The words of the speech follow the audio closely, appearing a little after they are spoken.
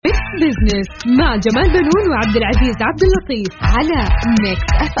بزنس مع جمال بنون وعبد العزيز عبد اللطيف على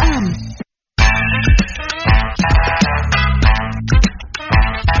ميكس اف ام.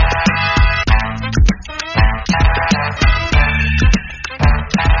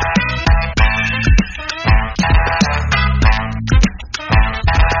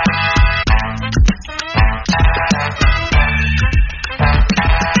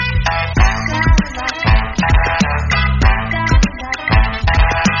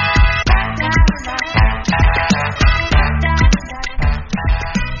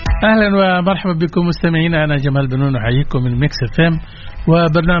 أهلا ومرحبا بكم مستمعينا، أنا جمال بنون أحييكم من ميكس اف ام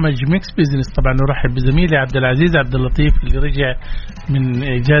وبرنامج ميكس بيزنس. طبعا نرحب بزميلي عبد العزيز عبد اللطيف اللي رجع من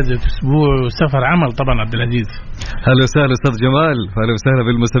إجازة أسبوع وسفر عمل. طبعا عبد العزيز هلا وسهلا أستاذ جمال، هلا وسهلا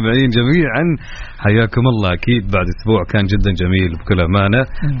بالمستمعين جميعا، حياكم الله. أكيد بعد أسبوع كان جدا جميل بكل أمانة،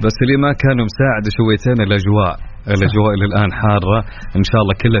 بس اللي ما كانوا مساعد شويتين الأجواء إلى الآن حارة، إن شاء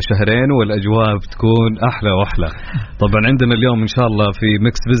الله كلها شهرين والأجواء بتكون أحلى وأحلى. طبعا عندنا اليوم إن شاء الله في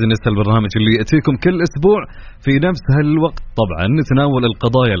ميكس بيزنس البرنامج اللي يأتيكم كل أسبوع في نفس هالوقت، طبعا نتناول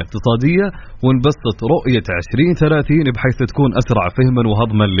القضايا الاقتصادية ونبسط رؤية 2030 بحيث تكون أسرع فهما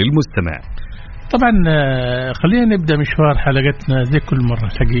وهضما للمستمع. طبعا خلينا نبدأ مشوار حلقتنا زي كل مرة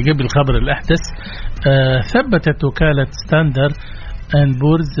حقيقة بالخبر الأحدث. ثبتت وكالة ستاندرد أند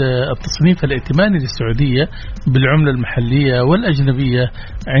بورز التصنيف الائتماني للسعودية بالعملة المحلية والأجنبية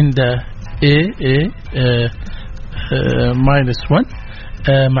عند AA-1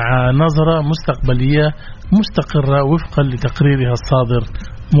 مع نظرة مستقبلية مستقرة وفقا لتقريرها الصادر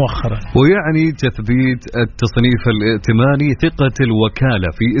مؤخرا. ويعني تثبيت التصنيف الائتماني ثقة الوكالة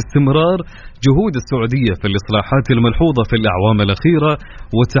في استمرار جهود السعودية في الإصلاحات الملحوظة في الأعوام الأخيرة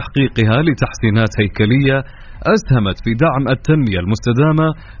وتحقيقها لتحسينات هيكلية أسهمت في دعم التنمية المستدامة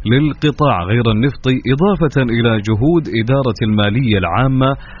للقطاع غير النفطي، إضافة إلى جهود إدارة المالية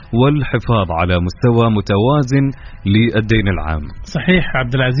العامة والحفاظ على مستوى متوازن للدين العام. صحيح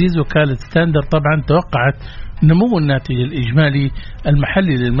عبد العزيز، وكالة ستاندرد طبعا توقعت نمو الناتج الإجمالي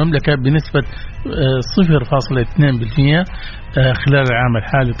المحلي للمملكة بنسبة 0.2% خلال العام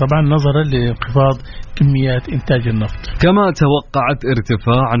الحالي، طبعا نظرا لانخفاض كميات إنتاج النفط. كما توقعت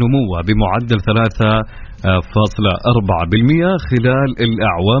ارتفاع نموه بمعدل 3.4% خلال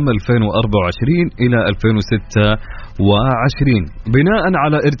الأعوام 2024 إلى 2026 بناء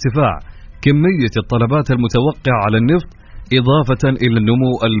على ارتفاع كمية الطلبات المتوقعة على النفط، إضافة إلى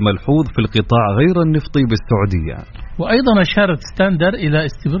النمو الملحوظ في القطاع غير النفطي بالسعودية. وأيضا أشارت ستاندر إلى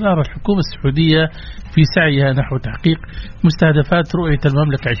استمرار الحكومة السعودية في سعيها نحو تحقيق مستهدفات رؤية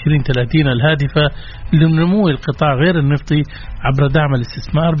المملكة 2030 الهادفة لنمو القطاع غير النفطي عبر دعم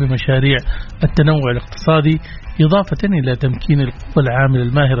الاستثمار بمشاريع التنوع الاقتصادي، إضافة إلى تمكين القوى العاملة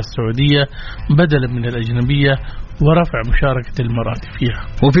الماهرة السعودية بدلا من الأجنبية ورفع مشاركة المرأة فيها.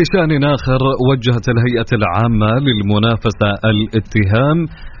 وفي شأن آخر، وجهت الهيئة العامة للمنافسة الاتهام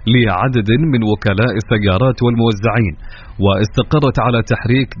لعدد من وكلاء السيارات والموزعين، واستقرت على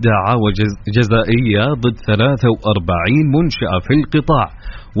تحريك دعاوى جزائية ضد 43 منشأة في القطاع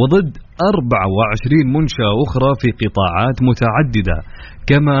وضد 24 منشأة أخرى في قطاعات متعددة،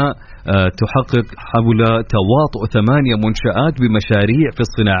 كما تحقق حول تواطؤ 8 منشآت بمشاريع في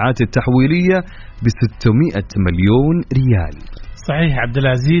الصناعات التحويلية ب600 مليون ريال. صحيح عبد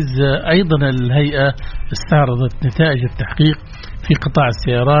العزيز، أيضا الهيئة استعرضت نتائج التحقيق في قطاع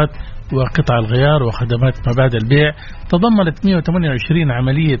السيارات وقطع الغيار وخدمات ما بعد البيع، تضمنت 128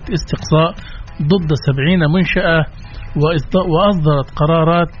 عملية استقصاء ضد 70 منشأة، وأصدرت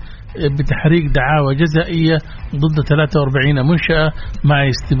قرارات بتحريك دعاوى جزائية ضد 43 منشأة مع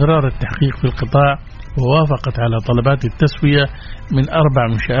استمرار التحقيق في القطاع، ووافقت على طلبات التسوية من 4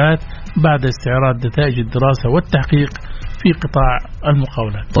 منشآت بعد استعراض نتائج الدراسة والتحقيق في قطاع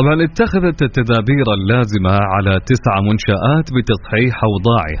المقاولات. طبعا اتخذت التدابير اللازمة على 9 منشآت بتصحيح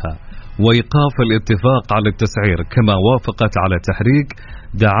أوضاعها وإيقاف الاتفاق على التسعير، كما وافقت على تحريك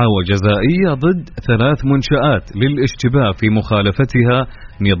دعاوى جزائية ضد 3 منشآت للاشتباه في مخالفتها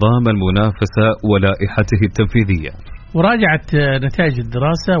نظام المنافسة ولائحته التنفيذية. وراجعت نتائج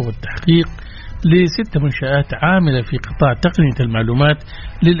الدراسة والتحقيق ل6 منشآت عاملة في قطاع تقنية المعلومات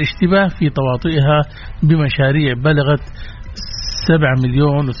للاشتباه في تواطئها بمشاريع بلغت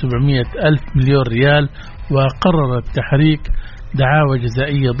 7,700,000 مليون ريال، وقررت تحريك دعاوى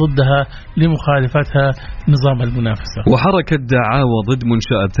جزائية ضدها لمخالفتها نظام المنافسة. وحركت دعاوى ضد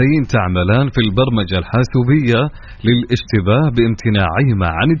منشأتين تعملان في البرمجة الحاسوبية للاشتباه بامتناعهما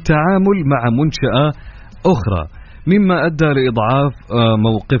عن التعامل مع منشأة أخرى، مما أدى لإضعاف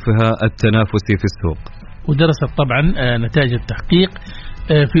موقفها التنافسي في السوق. ودرست طبعا نتائج التحقيق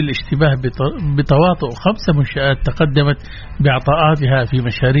في الاشتباه بتواطؤ 5 منشآت تقدمت بعطاءاتها في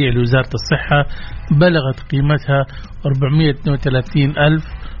مشاريع لوزارة الصحة بلغت قيمتها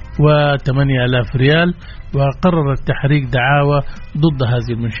 432,008 ريال، وقرر التحريك دعاوى ضد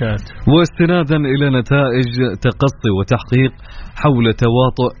هذه المنشآت. واستنادا إلى نتائج تقصي وتحقيق حول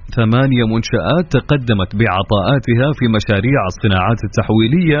تواطؤ 8 منشآت تقدمت بعطاءاتها في مشاريع الصناعات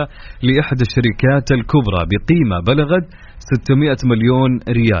التحويلية لإحدى الشركات الكبرى بقيمة بلغت 600 مليون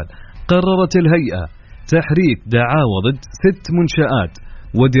ريال، قررت الهيئة تحريك دعاوى ضد 6 منشآت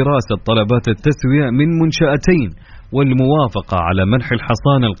ودراسة طلبات التسوية من منشأتين، والموافقة على منح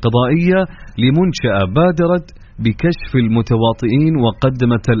الحصانة القضائية لمنشأة بادرت بكشف المتواطئين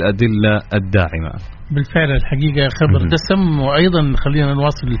وقدمت الأدلة الداعمة. بالفعل الحقيقة خبر دسم. وأيضا خلينا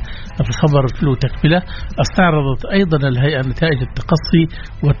نواصل في الخبر له تكملة. استعرضت أيضا الهيئة نتائج التقصي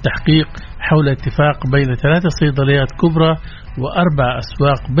والتحقيق حول اتفاق بين 3 صيدليات كبرى و4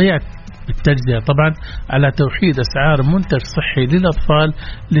 أسواق بيع بالتجزئة طبعا على توحيد أسعار منتج صحي للأطفال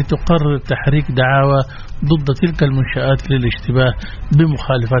لتقرر تحريك دعاوى ضد تلك المنشآت للاشتباه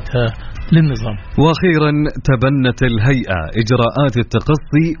بمخالفتها للنظام. وأخيرا تبنت الهيئة إجراءات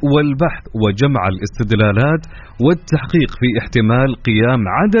التقصي والبحث وجمع الاستدلالات والتحقيق في احتمال قيام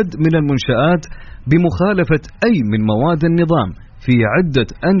عدد من المنشآت بمخالفة أي من مواد النظام في عدة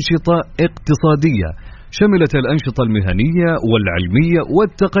أنشطة اقتصادية شملت الأنشطة المهنية والعلمية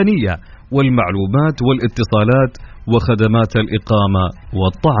والتقنية والمعلومات والاتصالات وخدمات الإقامة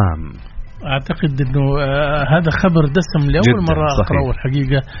والطعام. أعتقد أنه هذا خبر دسم لأول مرة أقرأه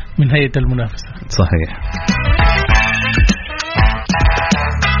الحقيقة من هيئة المنافسة. صحيح.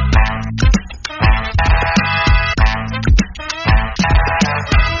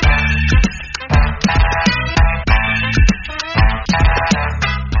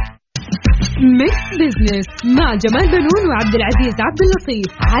 ميكس بزنس مع جمال بنون وعبد العزيز عبد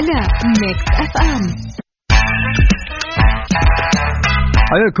اللطيف على ميكس اف ام.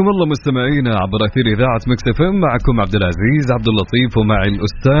 حياكم الله مستمعينا عبر أثير إذاعة ميكس اف ام، معكم عبد العزيز عبد اللطيف ومعي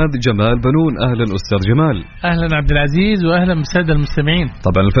الأستاذ جمال بنون. أهلا أستاذ جمال. أهلا عبد العزيز وأهلا بالسادة المستمعين.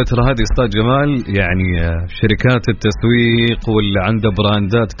 طبعا الفترة هذه أستاذ جمال يعني شركات التسويق واللي عنده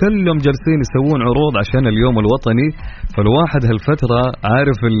براندات كلهم جالسين يسوون عروض عشان اليوم الوطني، فالواحد هالفترة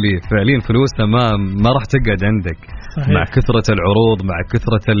عارف اللي فعليا فلوسه ما راح تقعد عندك. صحيح. مع كثرة العروض مع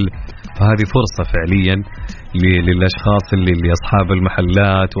كثرة فهذه فرصة فعليا للأشخاص اللي أصحاب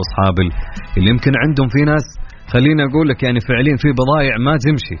المحلات وأصحاب اللي يمكن عندهم في ناس خلينا أقول لك يعني فعليا في بضائع ما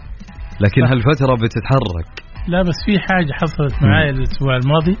تمشي، لكن هالفترة بتتحرك. لا بس في حاجة حصلت معايا الأسبوع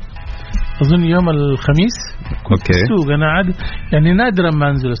الماضي أظن يوم الخميس كنت في السوق. أنا عاد يعني نادرا ما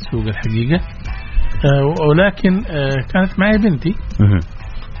أنزل السوق الحقيقة، ولكن كانت معي بنتي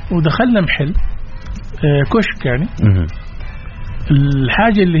ودخلنا محل كشك يعني.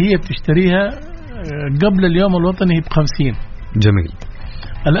 الحاجة اللي هي بتشتريها قبل اليوم الوطني هي ب50. جميل.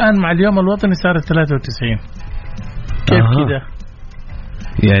 الآن مع اليوم الوطني صارت 93. كيف كده؟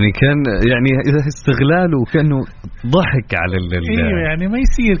 يعني كان يعني استغلال وكأنه ضحك على ايوه يعني ما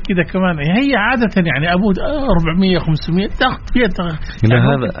يصير كده كمان. هي عادة يعني أبو 400 500 تاخذ فيها لا يعني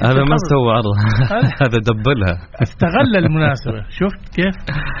هذا ما سوى عرض هذا دبلها استغل المناسبة. شفت كيف؟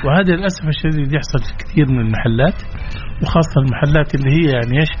 وهذا للأسف الشديد يحصل في كثير من المحلات، وخاصة المحلات اللي هي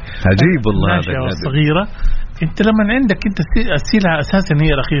يعني ايش عجيب والله هذا الصغيرة. انت لما عندك انت السلعة اساسا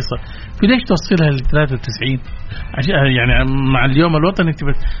هي رخيصة، في ليش توصلها ل 93 يعني مع اليوم الوطني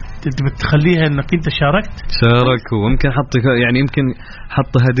تبي تخليها انك انت شارك وممكن حط يعني يمكن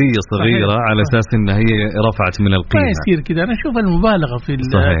حط هدية صغيرة. صحيح. على اساس ان هي رفعت من القيمة. ما يصير كده. انا اشوف المبالغة في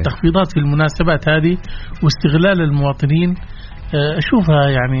التخفيضات في المناسبات هذه واستغلال المواطنين اشوفها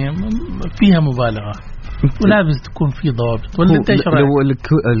يعني فيها مبالغة، ولازم تكون في ضوابط. ولا انت ايش رايك؟ لو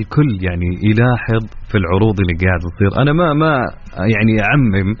الكل يعني يلاحظ في العروض اللي قاعد تصير، انا ما يعني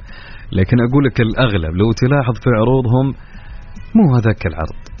اعمم، لكن اقول لك الاغلب لو تلاحظ في عروضهم مو هذاك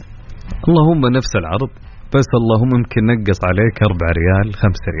العرض، اللهم نفس العرض بس اللهم يمكن نقص عليك 4 ريال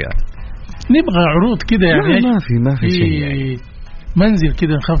 5 ريال. نبغى عروض كده يعني ما في شيء يعني. منزل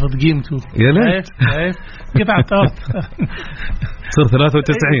كده نخفض قيمته. يا ليت قطعة أرض صار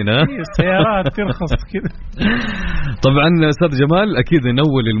 93 السيارات ترخص كده. طبعا أستاذ جمال أكيد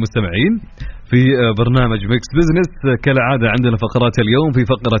نول المستمعين في برنامج ميكس بزنس كالعادة عندنا فقرات اليوم. في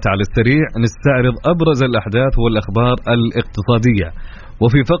فقرة على السريع نستعرض أبرز الأحداث والأخبار الاقتصادية،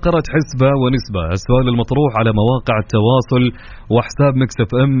 وفي فقرة حسبة ونسبة السؤال المطروح على مواقع التواصل وحساب ميكس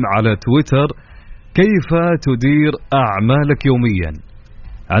اف ام على تويتر: كيف تدير أعمالك يوميا؟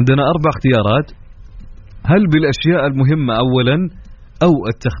 عندنا 4 اختيارات: هل بالأشياء المهمة أولا، أو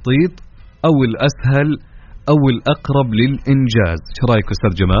التخطيط، أو الأسهل، أو الأقرب للإنجاز؟ شو رأيك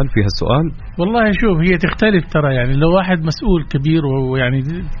أستاذ جمال في هالسؤال؟ والله شوف، هي تختلف ترى. يعني لو واحد مسؤول كبير ويعني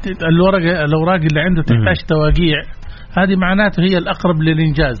الأوراق اللي عنده تحتاج تواقيع، هذه معناته هي الأقرب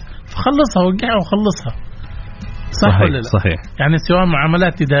للإنجاز، فخلصها وقعها وخلصها. صح ولا لا؟ صحيح. يعني سواء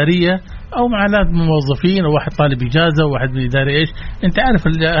معاملات إدارية أو معاملات موظفين، أو واحد طالب إجازة وواحد إداري إيش، أنت عارف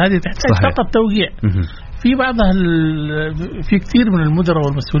هذه تحتاج فقط توقيع. في بعضها في كثير من المدراء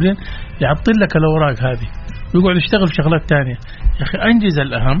والمسؤولين يعطل لك الأوراق هذه ويقعد يشتغل في شغلات تانية. يا أخي أنجز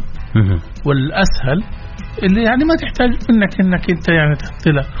الأهم والأسهل اللي يعني ما تحتاج منك إنك أنت يعني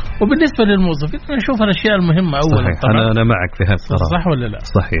تحطلها. وبالنسبة للموظفين نشوف الأشياء المهمة أولا. صحيح. أنا معك في هالصراحة. صح ولا لا؟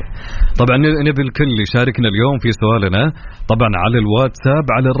 صحيح. طبعا نبي الكل يشاركنا اليوم في سؤالنا طبعا على الواتساب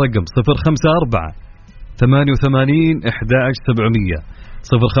على الرقم 054 88 11 700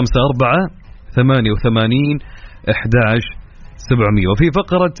 054 88 11 700. وفي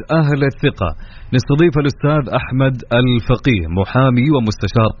فقرة أهل الثقة نستضيف الأستاذ أحمد الفقيه، محامي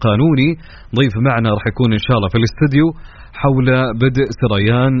ومستشار قانوني، ضيف معنا راح يكون إن شاء الله في الاستوديو حول بدء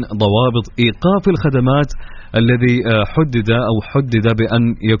سريان ضوابط إيقاف الخدمات الذي حدد بأن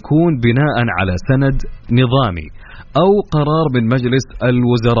يكون بناء على سند نظامي أو قرار من مجلس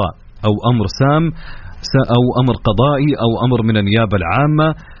الوزراء أو أمر سام أو أمر قضائي أو أمر من النيابة العامة.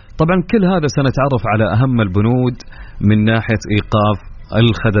 طبعا كل هذا سنتعرف على أهم البنود من ناحية إيقاف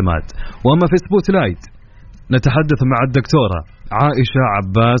الخدمات. وأما في سبوت لايت نتحدث مع الدكتورة عائشة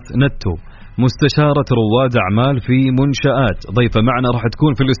عباس نتو، مستشارة رواد أعمال في منشآت، ضيفة معنا راح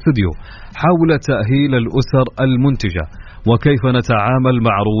تكون في الاستوديو حول تأهيل الأسر المنتجة وكيف نتعامل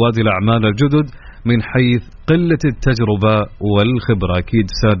مع رواد الأعمال الجدد من حيث قلة التجربة والخبرة. أكيد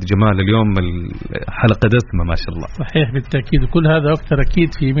أستاذ جمال اليوم الحلقة دسمة ما شاء الله. صحيح بالتأكيد، وكل هذا أكثر أكيد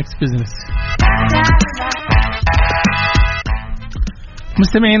في ميكس بيزنس.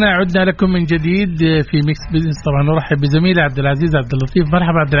 مستمعينا عدنا لكم من جديد في ميكس بيزنس. طبعا نرحب بزميلي عبد العزيز عبد اللطيف.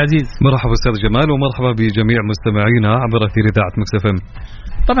 مرحبا عبد العزيز. مرحبا أستاذ جمال، ومرحبا بجميع مستمعينا عبر أثير إذاعة ميكس اف ام.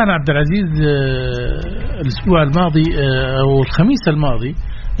 طبعا عبد العزيز الأسبوع الماضي أو الخميس الماضي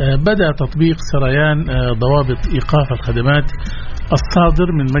بدأ تطبيق سريان ضوابط إيقاف الخدمات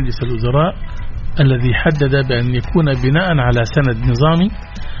الصادر من مجلس الوزراء، الذي حدد بأن يكون بناء على سند نظامي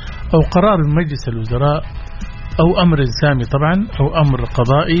أو قرار من مجلس الوزراء أو أمر سامي طبعا أو أمر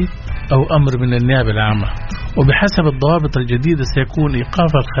قضائي أو أمر من النيابة العامة. وبحسب الضوابط الجديدة سيكون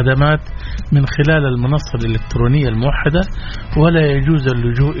إيقاف الخدمات من خلال المنصة الإلكترونية الموحدة، ولا يجوز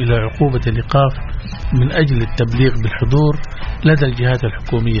اللجوء إلى عقوبة الإيقاف من أجل التبليغ بالحضور لدى الجهات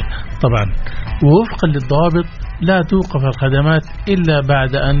الحكومية. طبعا ووفقا للضوابط لا توقف الخدمات إلا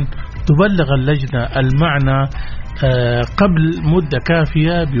بعد أن تبلغ اللجنة المعنى قبل مدة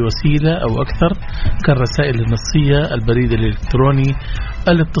كافية بوسيلة أو أكثر كالرسائل النصية، البريد الإلكتروني،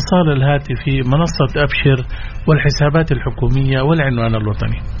 الاتصال الهاتفي، منصة أبشر، والحسابات الحكومية والعنوان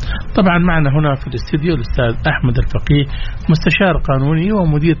الوطني. طبعا معنا هنا في الاستديو الأستاذ أحمد الفقيه، مستشار قانوني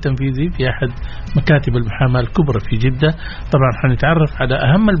ومدير تنفيذي في أحد مكاتب المحاماة الكبرى في جدة. طبعا حنتعرف على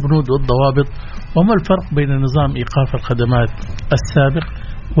أهم البنود والضوابط وما الفرق بين نظام إيقاف الخدمات السابق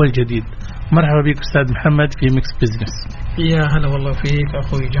والجديد. مرحبا بك أستاذ محمد في ميكس بيزنس. يا هلا والله فيك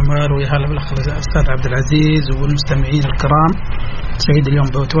أخوي جمال، ويا هلا بالأخ الأستاذ عبد العزيز والمستمعين الكرام. سعيد اليوم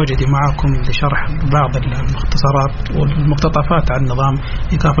بتواجدي معكم لشرح بعض المختصرات والمقتطفات عن نظام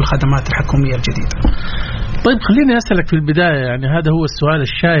إيقاف الخدمات الحكومية الجديدة. طيب خليني أسألك في البداية، يعني هذا هو السؤال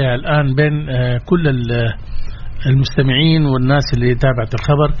الشائع الآن بين كل المستمعين والناس اللي تابعت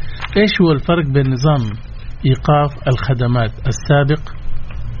الخبر، إيش هو الفرق بين نظام إيقاف الخدمات السابق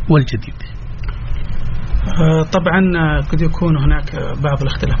والجديد؟ طبعا قد يكون هناك بعض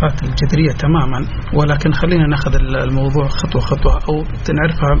الاختلافات الجذرية تماما، ولكن خلينا ناخذ الموضوع خطوة خطوة أو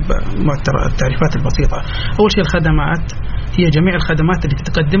نعرفها التعريفات البسيطة. أول شيء الخدمات هي جميع الخدمات التي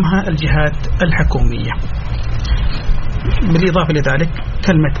تقدمها الجهات الحكومية. بالإضافة لذلك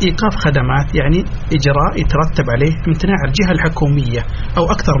كلمة إيقاف خدمات يعني إجراء يترتب عليه امتناع الجهة الحكومية أو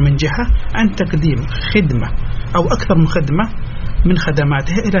أكثر من جهة عن تقديم خدمة أو أكثر من خدمة من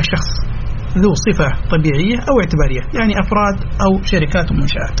خدماتها إلى شخص ذو صفة طبيعية أو اعتبارية، يعني أفراد أو شركات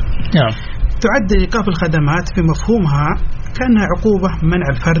ومنشآت. نعم. تعد إيقاف الخدمات في مفهومها كأنها عقوبة منع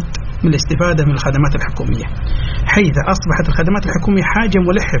الفرد من الاستفادة من الخدمات الحكومية، حيث أصبحت الخدمات الحكومية حاجة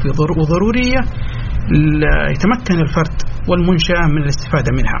ملحة وضرورية يتمكن الفرد والمنشأة من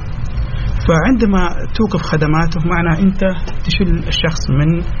الاستفادة منها. فعندما توقف خدماته معنى أنت تشل الشخص من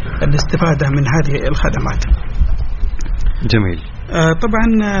الاستفادة من هذه الخدمات. جميل. طبعا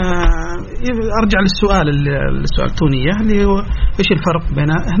أرجع للسؤال التونية اللي هو إيش الفرق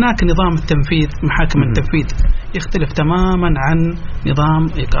بين هناك نظام التنفيذ، محاكم التنفيذ يختلف تماما عن نظام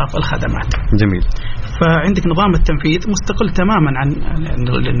إيقاف الخدمات. جميل. فعندك نظام التنفيذ مستقل تماما عن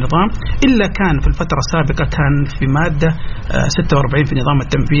النظام، إلا كان في الفترة السابقة كان في مادة 46 في نظام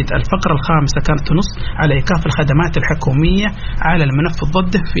التنفيذ الفقرة الخامسة كانت تنص على إيقاف الخدمات الحكومية على المنفذ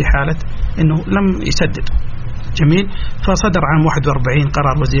ضده في حالة أنه لم يسدد. جميل. فصدر عام 41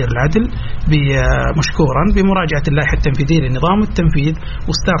 قرار وزير العدل مشكورا بمراجعة اللائحة التنفيذية لنظام التنفيذ،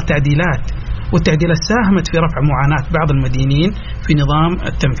 وصدر تعديلات، والتعديلات ساهمت في رفع معاناة بعض المدينين في نظام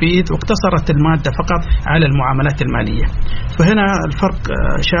التنفيذ، واقتصرت المادة فقط على المعاملات المالية. فهنا الفرق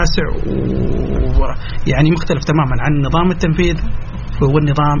شاسع ويعني مختلف تماما عن نظام التنفيذ هو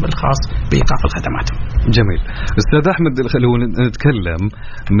النظام الخاص بإيقاف الخدمات. جميل. أستاذ أحمد، خلونا نتكلم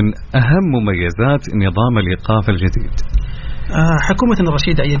من أهم مميزات نظام الإيقاف الجديد. حكومة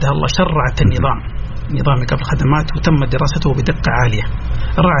الرشيد أيدها الله شرعت نظام إيقاف الخدمات، وتم دراسته بدقة عالية،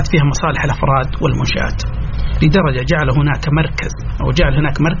 راعت فيها مصالح الأفراد والمنشآت لدرجة جعل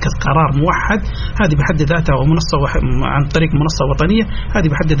هناك مركز قرار موحد. هذه بحد ذاتها ومنصة عن طريق منصة وطنية، هذه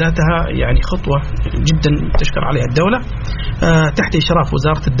بحد ذاتها يعني خطوة جدا تشكر عليها الدولة، تحت إشراف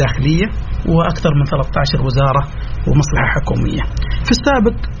وزارة الداخلية وأكثر من 13 وزارة ومصلحة حكومية. في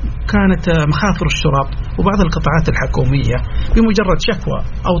السابق كانت مخافر الشرط وبعض القطاعات الحكومية بمجرد شكوى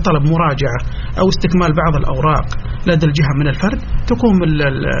أو طلب مراجعة أو استكمال بعض الأوراق لدى الجهة من الفرد تقوم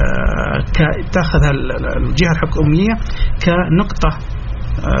تأخذ الجهة الحكومية كنقطة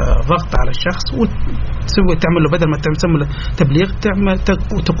ضغط على الشخص وتعمل له بدل ما تعمل تبليغ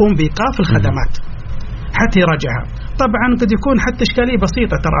وتقوم بإيقاف الخدمات حتى يراجعها. طبعا قد يكون حتى إشكالية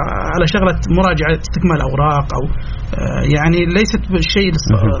بسيطة ترى على شغلة مراجعة استكمال أوراق أو يعني ليست بالشيء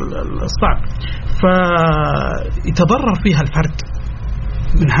الصعب، فيتضرر فيها الفرد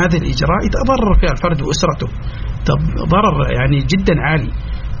من هذا الإجراء، يتضرر فيها الفرد وأسرته ضرر يعني جدا عالي.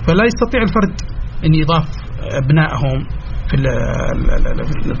 فلا يستطيع الفرد أن يضاف أبنائهم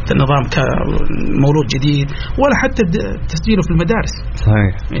في النظام كمولود جديد ولا حتى تسجيله في المدارس.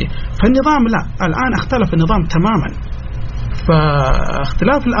 صحيح. فالنظام لا، الآن اختلف النظام تماما.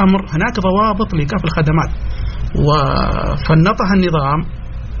 فاختلاف الأمر هناك ضوابط لإيقاف الخدمات وفنطها النظام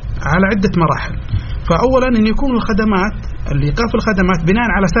على عدة مراحل. فأولا أن يكون الخدمات إيقاف الخدمات بناء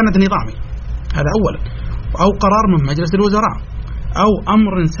على سند نظامي، هذا أولا، أو قرار من مجلس الوزراء أو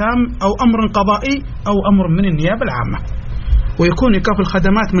أمر سام أو أمر قضائي أو أمر من النيابة العامة. ويكون إيقاف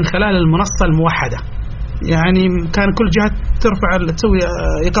الخدمات من خلال المنصة الموحدة، يعني كان كل جهة تسوي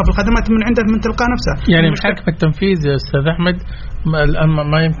إيقاف الخدمات من عندها من تلقاء نفسها. يعني محاكمة التنفيذ يا أستاذ أحمد الآن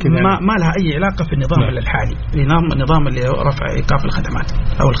ما يمكن يعني ما لها أي علاقة في النظام الحالي، النظام اللي رفع إيقاف الخدمات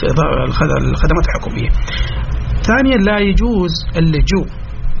أو الخدمات الحكومية. ثانيا لا يجوز اللجوء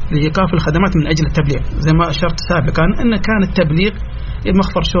لإيقاف الخدمات من أجل التبليغ، زي ما أشرت سابقا أن كان التبليغ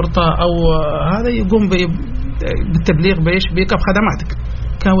مخفر شرطة أو هذا يقوم بالتبليغ بإيقاف خدماتك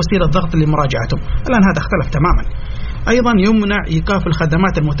كوسيلة ضغط لمراجعتهم. الآن هذا اختلف تماما. أيضا يمنع إيقاف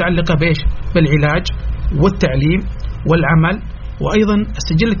الخدمات المتعلقة بالعلاج والتعليم والعمل، وأيضا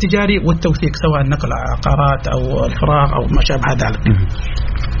السجل التجاري والتوثيق سواء نقل عقارات أو الفراغ أو ما شابه ذلك.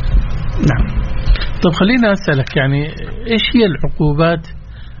 نعم. طب خلينا أسألك، يعني إيش هي العقوبات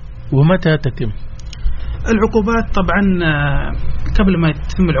ومتى تتم؟ العقوبات طبعا قبل ما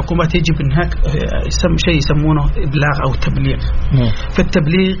تتم العقوبات يجب هناك شيء يسمونه إبلاغ أو تبليغ.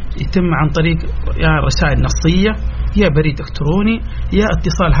 فالتبليغ يتم عن طريق يا رسائل نصية يا بريد إلكتروني يا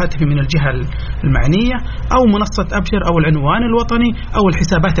اتصال هاتفي من الجهة المعنية أو منصة أبشر أو العنوان الوطني أو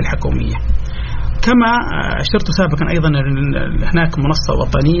الحسابات الحكومية. كما أشرت سابقا أيضا هناك منصة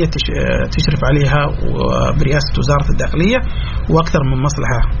وطنية تشرف عليها برئاسة وزارة الداخلية وأكثر من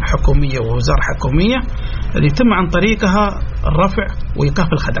مصلحة حكومية ووزارة حكومية اللي يتم عن طريقها الرفع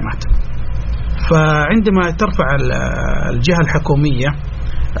وإيقاف الخدمات. فعندما ترفع الجهة الحكومية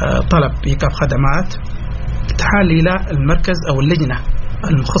طلب إيقاف خدمات تحال إلى المركز أو اللجنة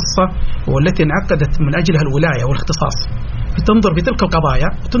المخصصة والتي انعقدت من أجلها الولاية والاختصاص، تنظر في تلك القضايا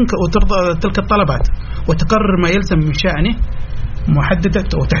وترضى تلك الطلبات وتقرر ما يلزم من شأنه محددة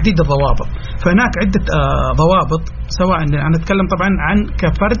وتحديد الضوابط. فهناك عدة ضوابط، سواء أنا أتكلم طبعا عن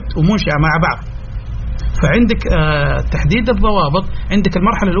كفرد ومنشأة مع بعض. فعندك تحديد الضوابط، عندك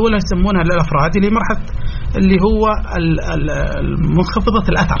المرحلة الأولى يسمونها للأفراد اللي مرحلة اللي هو منخفضة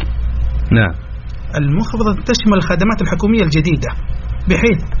الأثر. نعم. المنخفضة تشمل الخدمات الحكومية الجديدة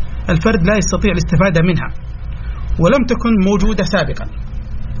بحيث الفرد لا يستطيع الاستفادة منها ولم تكن موجودة سابقا،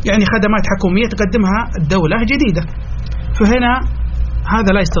 يعني خدمات حكومية تقدمها الدولة جديدة. فهنا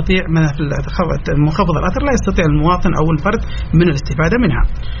هذا لا يستطيع من منخفض الأثر، لا يستطيع المواطن أو الفرد من الاستفادة منها.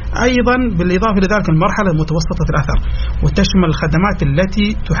 أيضا بالإضافة لذلك المرحلة المتوسطة الأثر وتشمل الخدمات التي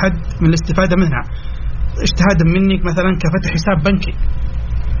تحد من الاستفادة منها، اجتهادا منك مثلا كفتح حساب بنكي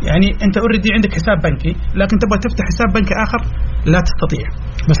يعني أنت أوريدي عندك حساب بنكي لكن تبغى تفتح حساب بنكي آخر لا تستطيع.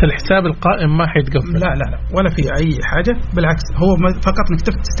 بس الحساب القائم ما حيتقفل. لا لا لا ولا في أي حاجة، بالعكس هو فقط إنك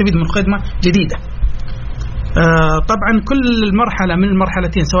تستفيد من خدمة جديدة. طبعا كل المرحلة من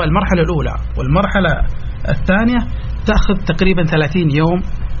المرحلتين سواء المرحلة الأولى والمرحلة الثانية تأخذ تقريبا 30 يوم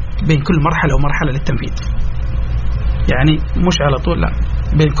بين كل مرحلة ومرحلة للتنفيذ، يعني مش على طول، لا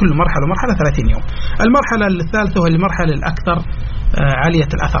بين كل مرحلة ومرحلة 30 يوم. المرحلة الثالثة وهي المرحلة الأكثر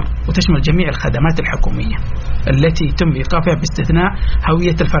عالية الأثر وتشمل جميع الخدمات الحكومية التي يتم إيقافها باستثناء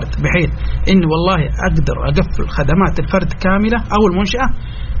هوية الفرد، بحيث إن والله أقدر أقفل خدمات الفرد كاملة أو المنشأة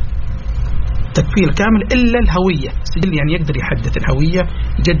تكفيل كامل إلا الهوية، سجل يعني يقدر يحدث الهوية،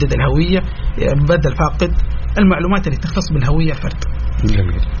 يجدد الهوية، بدل فاقد المعلومات اللي تختص بالهوية الفرد.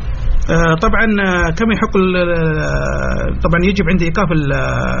 جميل. طبعا كما يحق طبعا يجب عند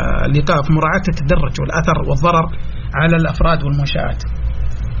الإيقاف مراعاة التدرج والأثر والضرر على الأفراد والمنشآت.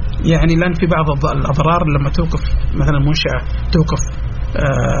 يعني لأن في بعض الأضرار لما توقف مثلا المنشأة توقف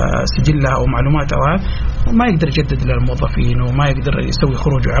سجلها أو معلوماتها وما يقدر يجدد للموظفين وما يقدر يسوي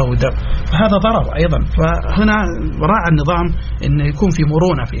خروج وعودة، فهذا ضرر أيضا. فهنا راعى النظام أن يكون في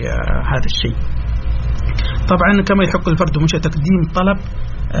مرونة في هذا الشيء. طبعا كما يحق الفرد ومنشأة تقديم طلب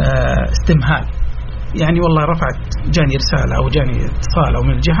استمهال، يعني والله رفعت جاني رسالة أو جاني اتصال أو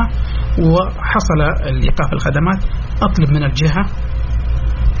من الجهة وحصل الإيقاف الخدمات، أطلب من الجهة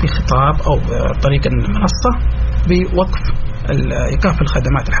في خطاب أو طريق المنصة بوقف إيقاف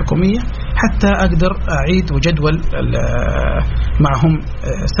الخدمات الحكومية حتى أقدر أعيد وجدول معهم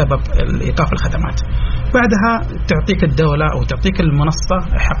سبب إيقاف الخدمات. بعدها تعطيك الدولة أو تعطيك المنصة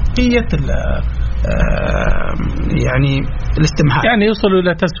حقية يعني الاستمهال، يعني يوصلوا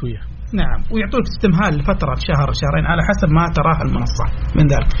إلى تسوية. نعم، ويعطوك استمهال لفترة شهر شهرين على حسب ما تراها المنصة من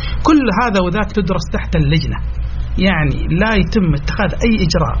ذلك. كل هذا وذاك تدرس تحت اللجنة، يعني لا يتم اتخاذ أي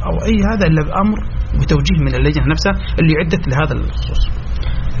إجراء أو أي هذا إلا بأمر وتوجيه من اللجنة نفسها اللي عدت لهذا الخصوص.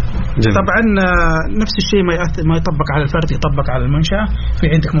 جميل. طبعا نفس الشيء ما يطبق على الفرد يطبق على المنشأة. في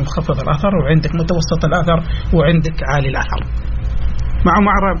عندك منخفض الأثر وعندك متوسط الأثر وعندك عالي الأثر،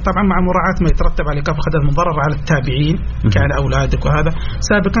 طبعا مع مراعاة ما يترتب على إيقاف الخدمات من ضرر على التابعين كان أولادك. وهذا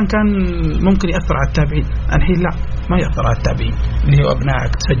سابقا كان ممكن يأثر على التابعين، الحين لا ما يأثر على التابعين اللي هو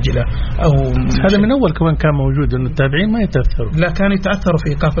أبنائك تسجله أو هذا من أول كمان كان موجود إنه التابعين ما يتأثروا. لا كانوا يتأثروا في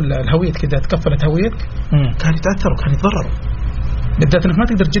إيقاف الهوية، كذا تكفلت هويتك كانوا يتأثروا، كانوا يتضرروا، بالذات انك ما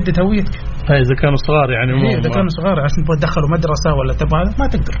تقدر تجدد هويتك. اذا كانوا صغار يعني اذا كانوا صغار عشان تبغى تدخلوا مدرسه ولا تبغى ما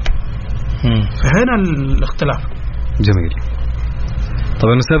تقدر. فهنا الاختلاف. جميل.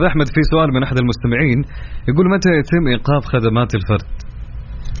 طبعا أستاذ أحمد في سؤال من أحد المستمعين يقول متى يتم إيقاف خدمات الفرد؟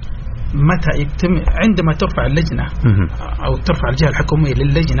 متى يتم؟ عندما ترفع اللجنة أو ترفع الجهة الحكومية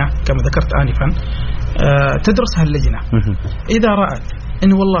للجنة كما ذكرت آنفا، تدرسها اللجنة. إذا رأت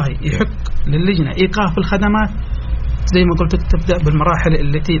إنه والله يحق للجنة إيقاف الخدمات زي ما قلت تبدأ بالمراحل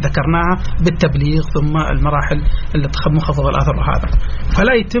التي ذكرناها بالتبليغ ثم المراحل اللي منخفض الأثر وهذا،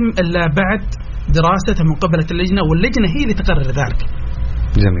 فلا يتم إلا بعد دراسته من قبل اللجنة، واللجنة هي اللي تقرر ذلك.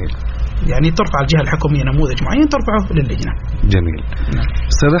 جميل. يعني ترفع الجهة الحكومية نموذج معين ترفعه للجنة. جميل.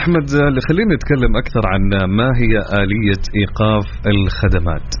 أستاذ أحمد خلينا نتكلم أكثر عن ما هي آلية إيقاف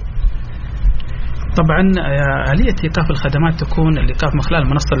الخدمات. طبعا آلية إيقاف الخدمات تكون الإيقاف من خلال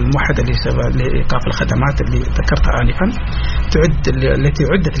المنصة الموحدة لإيقاف الخدمات اللي ذكرتها آنفا، التي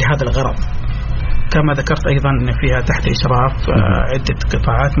عدت لهذا الغرض. كما ذكرت أيضا أن فيها تحت إشراف عدة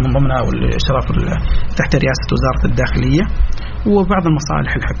قطاعات من ضمنها والإشراف تحت رئاسة وزارة الداخلية وبعض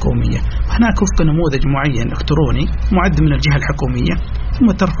المصالح الحكومية. هناك وفق نموذج معين إلكتروني معد من الجهة الحكومية ثم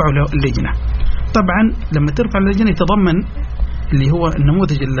ترفع له اللجنة. طبعا لما ترفع اللجنة يتضمن اللي هو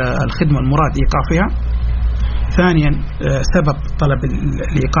النموذج الخدمة المراد إيقافها، ثانيا سبب طلب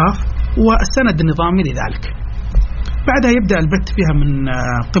الإيقاف والسند النظامي لذلك. بعدها يبدأ البت فيها من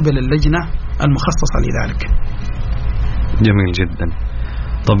قبل اللجنة المخصصة لذلك. جميل جدا.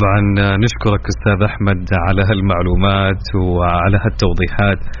 طبعا نشكرك أستاذ أحمد على هالمعلومات وعلى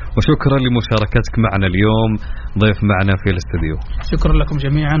هالتوضيحات، وشكرا لمشاركتك معنا اليوم ضيف معنا في الاستديو. شكرا لكم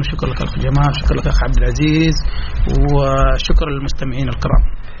جميعا، وشكرا لك أخ جمال، شكرا لك أخ عبد العزيز، وشكرا للمستمعين الكرام.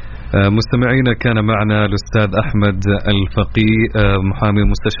 مستمعينا كان معنا الأستاذ أحمد الفقيه، محامي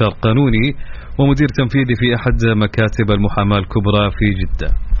مستشار قانوني ومدير تنفيذي في أحد مكاتب المحاماة الكبرى في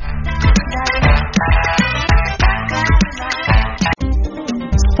جدة.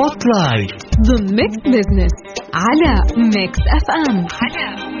 Spotlight The Mix Business على Mix FM.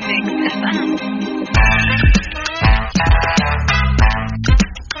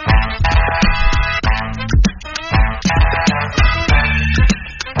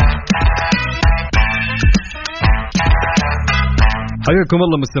 حياكم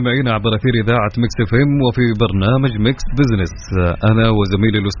الله مستمعينا عبر أثير إذاعة ميكس اف ام وفي برنامج ميكس بزنس. أنا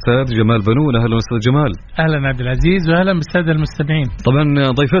وزميلي الأستاذ جمال بنون. أهلا أستاذ جمال. أهلا عبد العزيز وأهلا بالسادة المستمعين. طبعا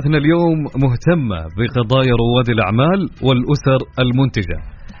ضيفتنا اليوم مهتمة بقضايا رواد الأعمال والأسر المنتجة،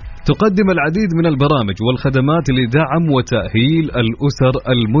 تقدم العديد من البرامج والخدمات لدعم وتأهيل الأسر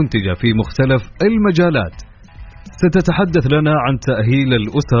المنتجة في مختلف المجالات. ستتحدث لنا عن تأهيل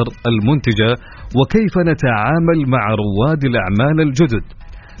الأسر المنتجة وكيف نتعامل مع رواد الأعمال الجدد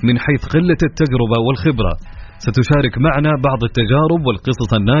من حيث قلة التجربة والخبرة. ستشارك معنا بعض التجارب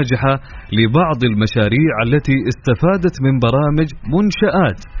والقصص الناجحة لبعض المشاريع التي استفادت من برامج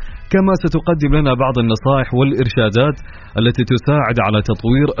منشآت، كما ستقدم لنا بعض النصائح والإرشادات التي تساعد على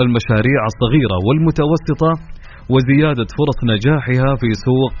تطوير المشاريع الصغيرة والمتوسطة وزيادة فرص نجاحها في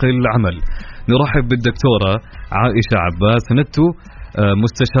سوق العمل. نرحب بالدكتورة عائشة عباس نتو،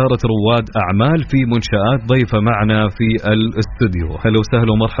 مستشارة رواد أعمال في منشآت، ضيفة معنا في الاستوديو. هلا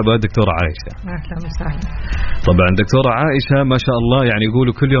وسهلا ومرحبا دكتورة عائشة. أهلا وسهلا. طبعا دكتورة عائشة ما شاء الله يعني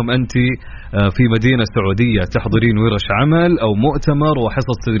يقولوا كل يوم أنت في مدينة سعودية تحضرين ورش عمل أو مؤتمر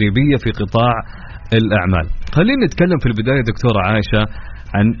وحصص تدريبية في قطاع الأعمال. خلينا نتكلم في البداية دكتورة عائشة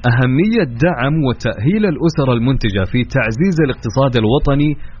عن أهمية دعم وتأهيل الأسر المنتجة في تعزيز الاقتصاد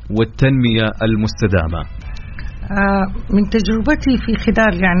الوطني والتنمية المستدامة. من تجربتي في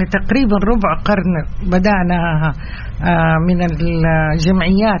خلال يعني تقريبا ربع قرن بدأنا من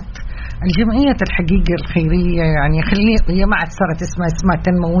الجمعيات الحقيقة الخيرية، يعني هي ما عاد صارت اسمها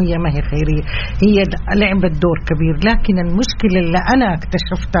تنموية، ما هي خيرية، هي لعبت دور كبير. لكن المشكلة اللي أنا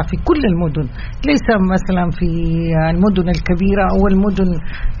اكتشفتها في كل المدن، ليس مثلا في المدن الكبيرة أو المدن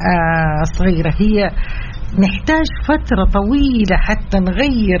الصغيرة، هي نحتاج فترة طويلة حتى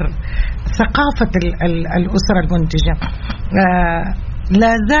نغير ثقافة الأسرة المنتجة.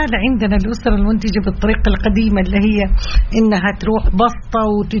 لا زال عندنا الأسرة المنتجة بالطريقة القديمة اللي هي إنها تروح بسطة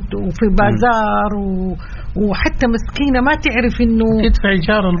وفي بازار وحتى مسكينة ما تعرف إنه تدفع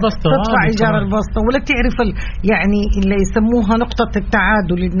إيجار البسطة، تدفع إيجار البسطة، ولا تعرف يعني اللي يسموها نقطة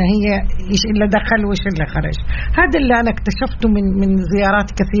التعادل، إن هي إيش اللي دخل وإيش اللي خرج. هذا اللي أنا اكتشفته من زيارات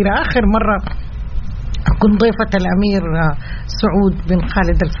كثيرة. آخر مرة كنت ضيفة الأمير سعود بن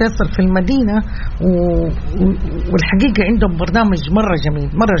خالد الفيصل في المدينة، والحقيقة عندهم برنامج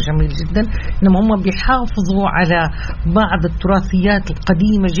مرة جميل جدا، إنهم هم بيحافظوا على بعض التراثيات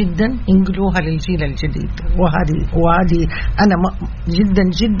القديمة جدا ينقلوها للجيل الجديد. وهذه أنا جدا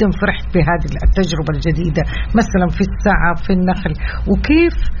جدا فرحت بهذه التجربة الجديدة، مثلا في الساعة في النخل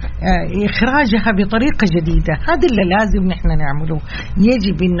وكيف إخراجها بطريقة جديدة. هذا اللي لازم نحن نعمله.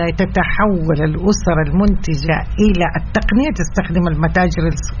 يجب أن تتحول الأسرة المنتجة إلى التقنية، تستخدم المتاجر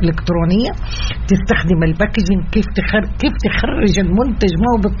الإلكترونية، تستخدم الباكجينج، كيف تخرج المنتج ما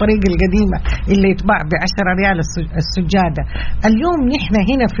هو بالطريقة القديمة اللي يتباع ب10 ريال السجادة. اليوم نحن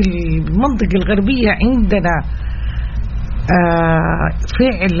هنا في المنطقة الغربية عندنا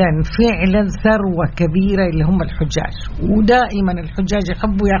فعلا ثروة كبيرة اللي هم الحجاج، ودائما الحجاج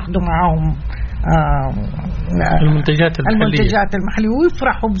يحبوا ياخذوا معهم المنتجات المحلية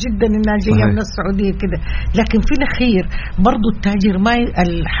ويفرحوا جدا انها جايه من السعوديه كده. لكن في الاخير برضو التاجر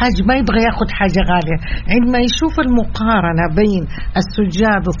الحاج ما يبغى ياخذ حاجه غاليه. عندما يشوف المقارنه بين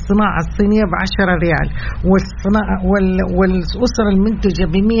السجاد الصناعه الصينيه ب10 ريال والاسره المنتجه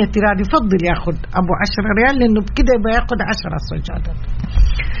ب100 ريال، يفضل ياخذ ابو 10 ريال لانه بكده يبغى ياخذ 10 سجادات.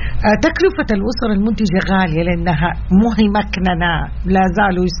 تكلفة الأسرة المنتجة غالية لأنها مهي مكننة، لا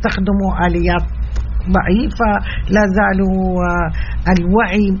زالوا يستخدموا آليات ضعيفة، لا زالوا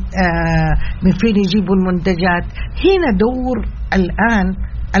الوعي من فين يجيبوا المنتجات. هنا دور الآن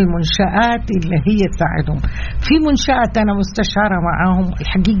المنشآت اللي هي تساعدهم. في منشآت أنا مستشارة معاهم،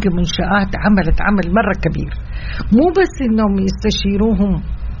 الحقيقة منشآت عملت عمل مرة كبير، مو بس إنهم يستشيروهم،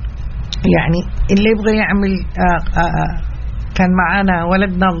 يعني اللي يبغى يعمل كان معانا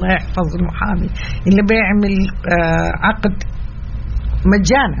ولدنا الله يحفظ المحامي اللي بيعمل عقد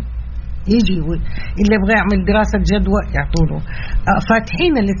مجانا، يجي اللي يبغى يعمل دراسة جدوى يعطوله.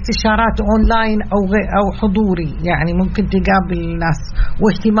 فاتحين الاستشارات أونلاين أو حضوري، يعني ممكن تقابل الناس،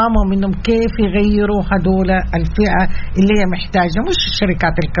 واهتمامهم إنهم كيف يغيروا هدول الفئة اللي هي محتاجة، مش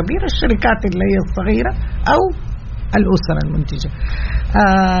الشركات الكبيرة، الشركات اللي هي الصغيرة أو الأسرة المنتجة.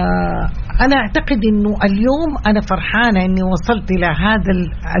 أنا أعتقد إنه اليوم أنا فرحانة إني وصلت إلى هذا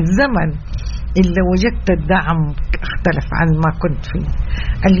الزمن اللي وجدت الدعم اختلف عن ما كنت فيه.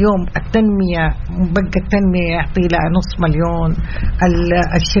 اليوم التنمية بقى التنمية يعطي لها $500,000،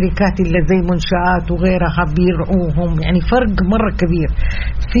 الشركات اللي زي منشآت وغيرها بيرعوهم، يعني فرق مرة كبير.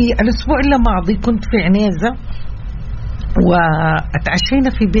 في الأسبوع اللي ماضي كنت في عنيزة واتعشينا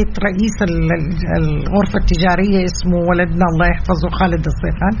في بيت رئيس الغرفة التجارية اسمه ولدنا الله يحفظه خالد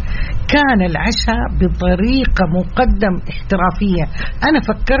الصيفان. كان العشاء بطريقة مقدم احترافية. أنا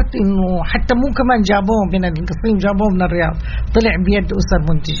فكرت إنه حتى مو كمان جابوه من القصيم، جابوه من الرياض، طلع بيد أسر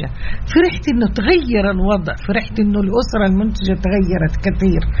منتجة. فرحت إنه تغير الوضع، فرحت إنه الأسرة المنتجة تغيرت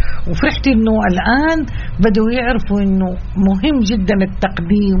كثير، وفرحت إنه الآن بدوا يعرفوا إنه مهم جدا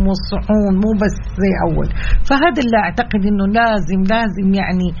التقديم والصحون، مو بس زي أول. فهذا اللي أعتقد إنه لازم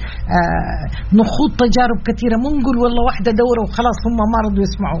يعني نخوض تجارب كثيرة. مو نقول والله واحدة دورة وخلاص هم ما رضوا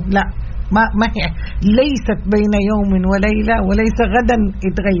يسمعوا، لا، ما هي ليست بين يوم وليلة، وليس غدا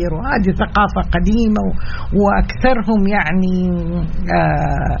يتغيروا. هذه ثقافة قديمة وأكثرهم يعني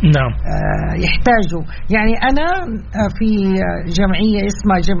نعم يحتاجوا. يعني أنا في جمعية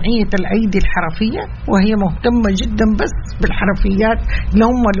اسمها جمعية الأيدي الحرفية، وهي مهتمة جدا بس بالحرفيات اللي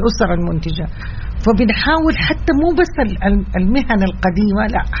هم الأسر المنتجة. فبنحاول حتى مو بس المهن القديمة،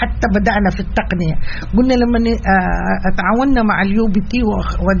 لا، حتى بدأنا في التقنية. قلنا لما تعاوننا مع الUBT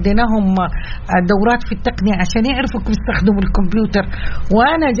ووديناهم دورات في التقنية عشان يعرفوا كيف يستخدموا الكمبيوتر.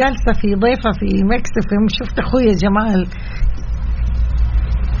 وأنا جالسة في ضيفة في مكسفهم، شفت أخويا جمال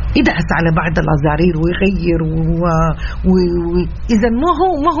يدعس على بعض الأزارير ويغير إذا ما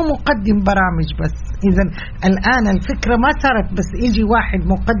هو مقدم برامج بس. إذا الآن الفكرة ما صارت بس يجي واحد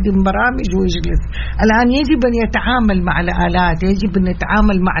مقدم برامج ويجلس. الآن يجب أن يتعامل مع الآلات، يجب أن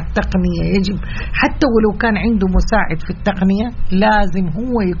يتعامل مع التقنية، يجب حتى ولو كان عنده مساعد في التقنية لازم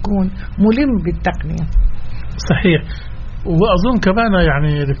هو يكون ملم بالتقنية. صحيح. وأظن كمان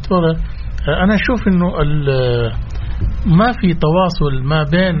يعني دكتورة أنا أشوف إنه ما في تواصل ما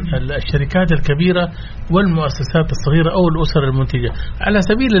بين الشركات الكبيرة والمؤسسات الصغيرة أو الأسر المنتجة. على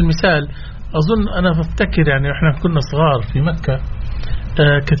سبيل المثال أظن أنا أفتكر يعني إحنا كنا صغار في مكة،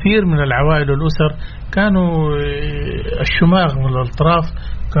 كثير من العوائل والأسر كانوا الشماغ من الأطراف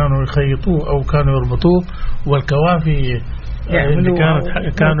كانوا يخيطوه أو كانوا يربطوه، والكوافي اللي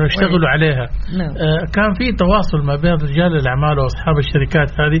كانوا يشتغلوا عليها. كان في تواصل ما بين رجال الأعمال وأصحاب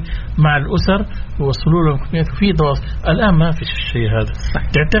الشركات هذه مع الأسر ووصلوا لهم كميات، وفي تواصل. الآن ما في الشيء هذا.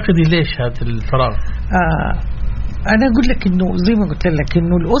 تعتقدي ليش هذا الفراغ؟ أنا أقول لك إنه زي ما قلت لك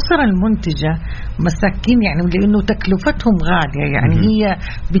إنه الأسرة المنتجة مساكين، يعني لأنه تكلفتهم غالية. يعني هي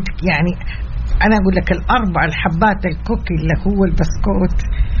يعني أنا أقول لك الأربع الحبات الكوكي اللي هو البسكوت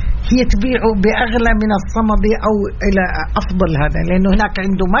هي تبيعه بأغلى من الصمدي أو إلى أفضل هذا، لأنه هناك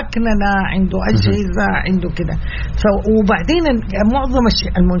عنده مكننة، عنده أجهزة، عنده كده. وبعدين معظم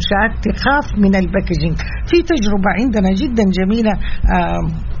المنشآت تخاف من الباكجينج. في تجربة عندنا جدا جميلة،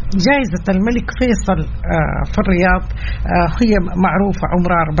 جائزة الملك فيصل في الرياض، هي معروفة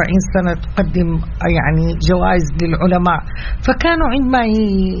عمرها 40 سنة، تقدم يعني جوائز للعلماء. فكانوا عندما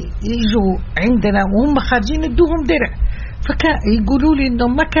يجوا عندنا وهم خارجين ادوهم درع، فيقولوا لي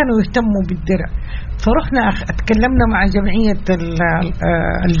إنهم ما كانوا يهتموا بالدرع. فرحنا اتكلمنا مع جمعية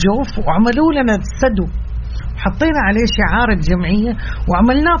الجوف وعملوا لنا السدو، حطينا عليه شعار الجمعية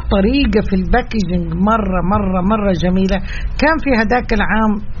وعملناه بطريقة في الباكيجينج مرة جميلة. كان في هداك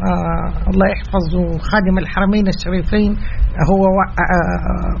العام الله يحفظه خادم الحرمين الشريفين هو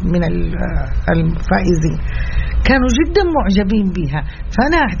من الفائزين، كانوا جدا معجبين بها.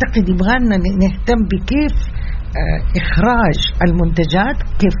 فأنا أعتقد يبغانا نهتم بكيف إخراج المنتجات،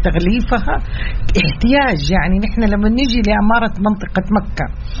 كيف تغليفها، احتياج. يعني نحن لما نيجي لعمارة منطقة مكة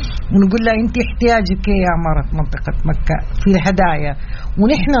ونقول لها أنت احتياجك يا عمارة منطقة مكة في الهدايا،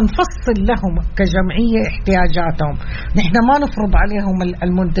 ونحن نفصل لهم كجمعية احتياجاتهم، نحن ما نفرض عليهم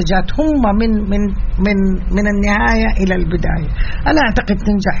المنتجات، هم من النهاية إلى البداية. أنا أعتقد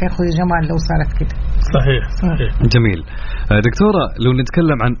تنجح يا أخوي جمال لو صارت كده. صحيح. جميل. دكتورة، لو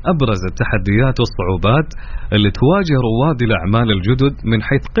نتكلم عن أبرز التحديات والصعوبات اللي تواجه رواد الأعمال الجدد من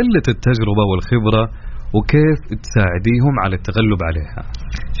حيث قلة التجربة والخبرة، وكيف تساعديهم على التغلب عليها؟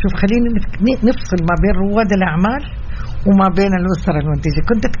 شوف، خلينا نفصل ما بين رواد الأعمال وما بين الأسرة المنتجة.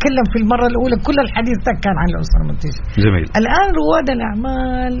 كنت أتكلم في المرة الأولى كل الحديث كان عن الأسرة المنتجة. جميل. الآن رواد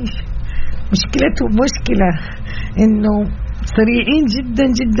الأعمال مشكلته مشكلة إنه سريعين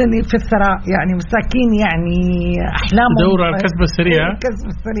جدا في الثراء، يعني مساكين، يعني أحلامهم دوروا على الكسب السريع.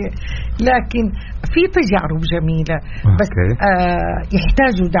 لكن في تجارب جميلة بس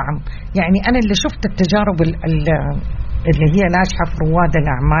يحتاجوا دعم. يعني أنا اللي شفت التجارب اللي هي ناجحة في رواد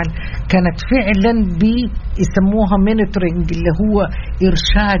الأعمال كانت فعلا بيسموها مينتورينج، اللي هو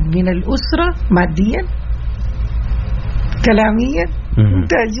إرشاد من الأسرة ماديا، كلاميا،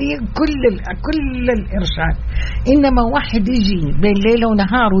 إنتاجية كل الإرشاد. إنما واحد يجي بين ليلة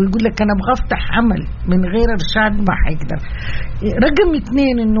ونهار ويقول لك أنا أبغى أفتح عمل من غير إرشاد ما حيقدر. رقم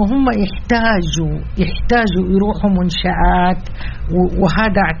 2 إنه هم يحتاجوا يروحوا منشآت،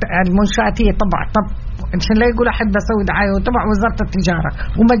 وهذا المنشآت هي طبعا عشان لا يقول أحد بسوي دعاية وتبع وزارة التجارة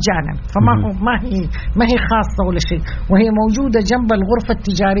ومجانا، فما هو ما هي خاصة ولا شيء، وهي موجودة جنب الغرفة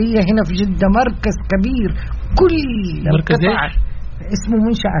التجارية هنا في جدة، مركز كبير كل القطاع اسمه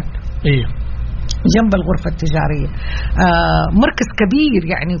منشآت. إيه جنب الغرفة التجارية. مركز كبير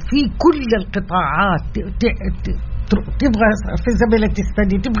يعني في كل القطاعات، تبغى feasibility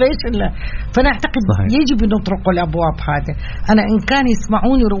study تبغى ايش الا. فانا اعتقد صحيح. يجب ان نطرقوا الابواب هذه. انا ان كان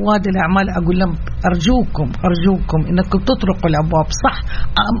يسمعوني رواد الاعمال اقول لهم ارجوكم انكم تطرقوا الابواب. صح،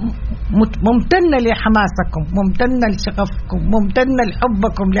 ممتنه لحماسكم، ممتنه لشغفكم، ممتنه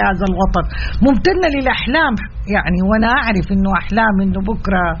لحبكم لهذا الوطن، ممتنه للاحلام يعني. وانا اعرف انه احلام انه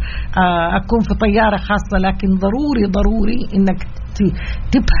بكره اكون في طياره خاصه، لكن ضروري انك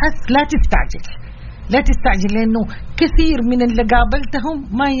تبحث. لا تستعجل لأنه كثير من اللي قابلتهم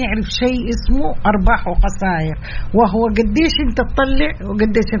ما يعرف شيء اسمه أرباح وخسائر، وهو قديش أنت تطلع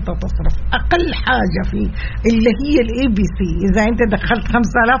وقديش أنت تصرف. أقل حاجة فيه اللي هي الABC، إذا أنت دخلت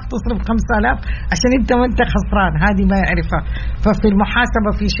 5000 تصرف 5000 عشان أنت ما أنت خسران، هذه ما يعرفها. ففي المحاسبة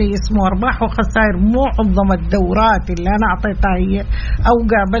في شيء اسمه أرباح وخسائر. معظم الدورات اللي أنا أعطيتها هي أو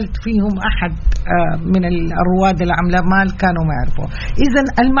قابلت فيهم أحد من الرواد الأعمال كانوا ما يعرفوا. إذن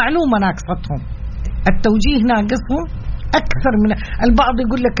المعلومة ناقصتهم، التوجيه ناقصهم أكثر من البعض.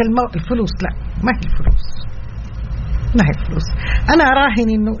 يقول لك الفلوس، لا ما هي الفلوس. أنا أراهن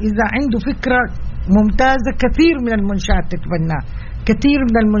إنه إذا عنده فكرة ممتازة كثير من المنشآت تتبناه، كثير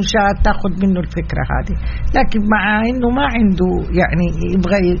من المنشآت تأخذ منه الفكرة هذه، لكن مع إنه ما عنده يعني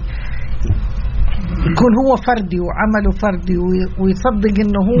يبغى يكون هو فردي وعمله فردي ويصدق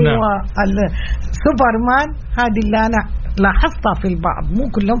إنه هو السوبرمان. هذه اللي أنا لاحظتها في البعض، مو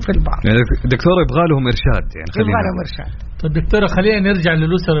كلهم في البعض. يعني دكتورة يبغى لهم إرشاد، يعني يبغى لهم إرشاد. طيب دكتورة خلينا نرجع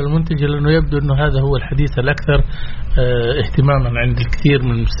للأسر المنتجة، لأنه يبدو أنه هذا هو الحديث الأكثر اهتماما عند الكثير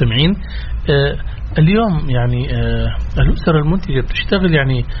من المستمعين. اليوم يعني الأسر المنتجة بتشتغل،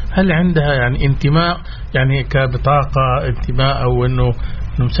 يعني هل عندها يعني انتماء، يعني كبطاقة انتماء أو أنه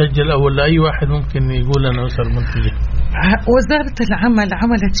مسجل، أو ولا أي واحد ممكن يقول أنا أسر منتجة؟ وزارة العمل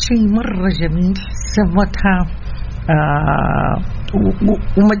عملت شيء مرة جميل، سمتها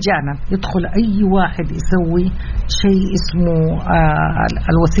ومجانا يدخل أي واحد يسوي شيء اسمه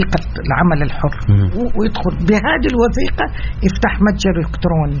الوثيقة العمل الحر، ويدخل بهذه الوثيقة يفتح متجر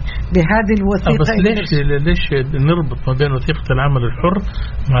إلكتروني بهذه الوثيقة. بس ليش نربط ما بين وثيقة العمل الحر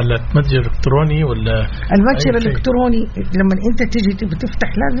مع المتجر الإلكتروني؟ ولا المتجر الإلكتروني لما أنت تيجي بتفتح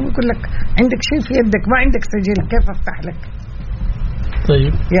لازم يقول لك عندك شيء في يدك، ما عندك سجل، كيف أفتح لك؟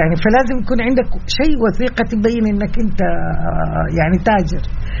 طيب يعني فلازم يكون عندك شيء وثيقة تبين انك انت يعني تاجر.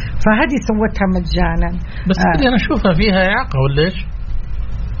 فهذه سوتها مجانا. بس انا اشوفها فيها اعاقة ولا ايش؟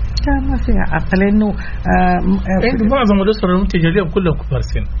 لا ما فيها اعاقة، لانه معظم الاسر المنتجة اليوم كلهم كبار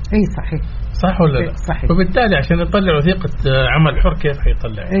سن. اي صحيح، صح ولا لا؟ صحيح. وبالتالي عشان يطلع وثيقة عمل حر كيف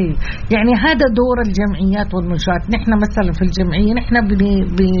حيطلع؟ اي يعني هذا دور الجمعيات والمنشآت. نحن مثلا في الجمعية نحن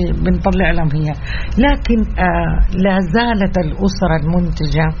بنطلع لهم هي، لكن لا زالت الأسرة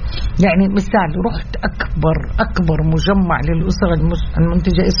المنتجة. يعني مثال، رحت أكبر مجمع للأسرة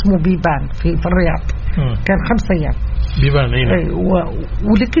المنتجة اسمه بيبان في الرياض، كان 5 أيام بيبان.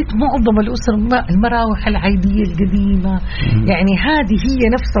 ولقيت معظم الأسر المراوح العادية القديمة. يعني هذه هي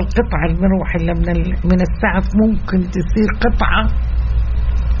نفس القطعة المروحة اللي من السعف ممكن تصير قطعة.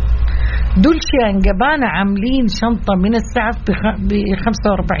 دولشي أند جابانا عاملين شنطة من السعف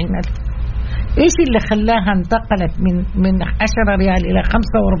ب45,000. إيش اللي خلاها انتقلت من 10 ريال إلى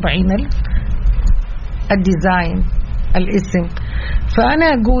 45,000؟ الديزاين، الاسم. فأنا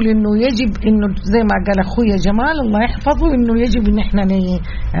أقول إنه يجب إنه زي ما قال أخويا جمال الله يحفظه، إنه يجب إن إحنا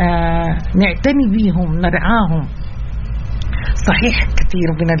نعتني بيهم، نرعاهم. صحيح كثير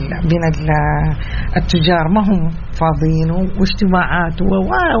من التجار ما هم فاضيين واجتماعات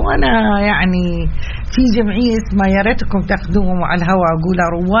وأنا يعني في جمعية اسمها يا ريتكم تاخذوهم على الهواء، أقولها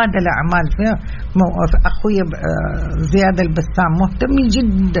رواد الأعمال في أخويا زياد البسام مهتمين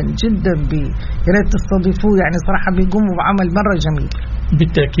جدا جدا يا ريت تستضيفوه، يعني صراحة بيقوموا بعمل مرة جميل.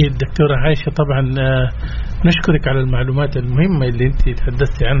 بالتأكيد دكتورة عائشة، طبعا نشكرك على المعلومات المهمة اللي أنت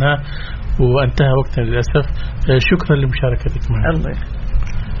تحدثتي عنها، وانتهى وقتنا للأسف. شكرا لمشاركتك معنا. الله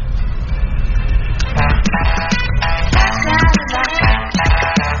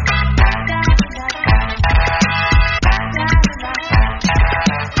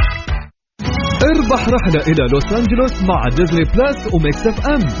واربح رحلة إلى لوس أنجلوس مع ديزني بلس وميكس اف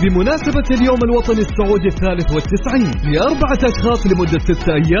ام بمناسبة اليوم الوطني السعودي 93 ل4 أشخاص لمدة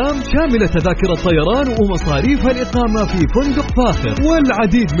 6 أيام شاملة تذاكر الطيران ومصاريف الإقامة في فندق فاخر،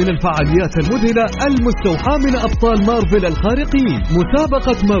 والعديد من الفعاليات المذهلة المستوحاة من أبطال مارفل الخارقين.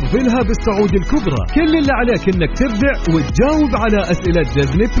 مسابقة مارفلها بالسعودي الكبرى، كل اللي عليك إنك تبدع وتجاوب على أسئلة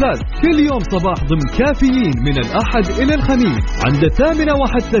ديزني بلس كل يوم صباح ضمن كافيين من الأحد إلى الخميس عند 8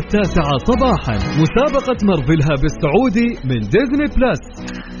 وحتى 9 صباحا. مسابقة مارفلها بالسعودي من ديزني بلس.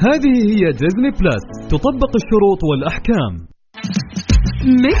 هذه هي ديزني بلس، تطبق الشروط والأحكام.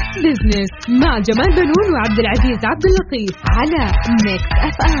 ميكس بزنس مع جمال بنون وعبد العزيز عبد اللطيف على ميكس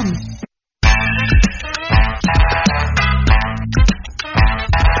اف ام.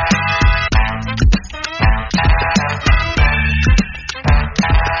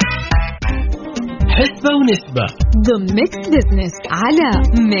 حسبة ونسبة ضمن ميكس بزنس على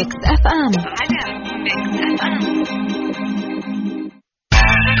ميكس اف ام.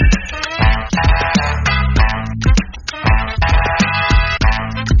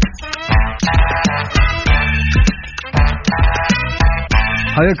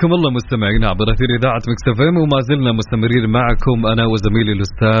 حياكم الله مستمعين عبر أثير إذاعة ميكس اف ام، وما زلنا مستمرين معكم أنا وزميلي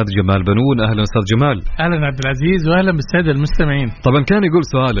الأستاذ جمال بنون. أهلا أستاذ جمال. أهلا عبد العزيز وأهلا بالسادة المستمعين. طبعا كان يقول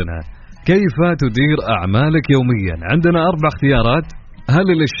سؤالنا كيف تدير أعمالك يوميا؟ عندنا 4 اختيارات. هل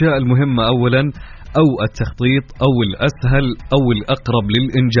الأشياء المهمة أولا، أو التخطيط، أو الأسهل، أو الأقرب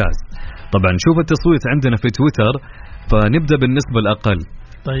للإنجاز؟ طبعا شوف التصويت عندنا في تويتر، فنبدأ بالنسبة الأقل.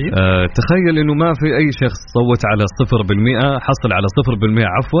 طيب تخيل إنه ما في أي شخص صوت على 0%، حصل على 0%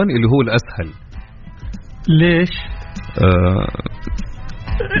 عفوا، اللي هو الأسهل. ليش؟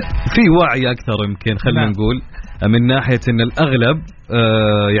 في وعي أكثر يمكن، خلينا نقول من ناحية إن الأغلب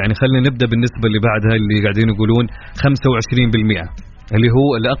يعني خلينا نبدأ بالنسبة اللي بعدها اللي قاعدين يقولون 25% اللي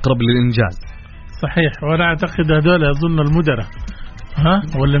هو الأقرب للإنجاز. صحيح، وأنا أعتقد هذول أظن المدراء، ها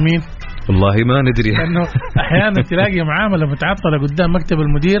ولا مين؟ والله ما ندري. لأنه أحيانا تلاقي معاملة متعطلة قدام مكتب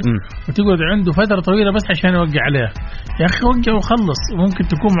المدير وتقعد عنده فترة طويلة بس عشان يوقع عليها. يا أخي وقع وخلص. ممكن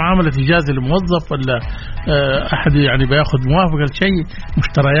تكون معاملة إجازة لموظف، ولا أحد يعني بياخذ موافقة لشيء،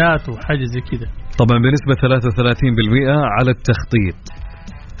 مشتريات وحاجة زي كده. طبعا بنسبة 33% على التخطيط.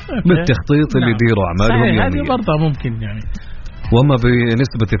 بالتخطيط اللي يديروا أعمالهم يوميا. هذه برضه ممكن يعني. وما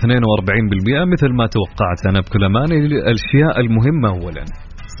بنسبة 42% مثل ما توقعت أنا بكل أمانة الأشياء المهمة أولا.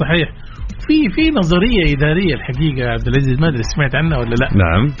 صحيح. في نظرية إدارية الحقيقة عبد العزيز، ما أدري سمعت عنها ولا لا.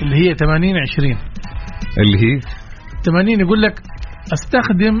 نعم. اللي هي 80-20. اللي هي 80 يقول لك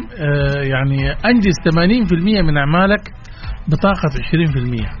استخدم يعني أنجز 80% من أعمالك بطاقة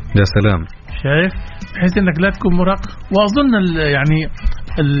 20%. يا سلام. شايف؟ بحيث إنك لا تكون مرهق. وأظن يعني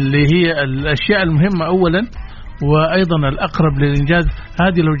اللي هي الأشياء المهمة أولا، وأيضا الأقرب للإنجاز،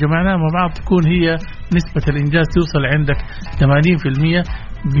 هذه لو جمعناها مع بعض تكون هي نسبة الإنجاز توصل عندك 80%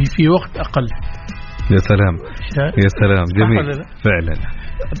 في وقت أقل. يا سلام يا سلام، جميل فعلا.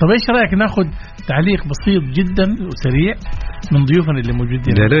 طب إيش رأيك ناخذ تعليق بسيط جدا وسريع من ضيوفنا اللي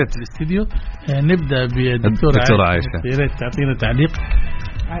موجودين في الاستديو؟ نبدأ بالدكتورة عائشة. يا ريت تعطينا تعليق.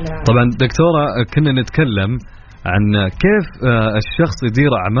 طبعا دكتورة، كنا نتكلم عن كيف الشخص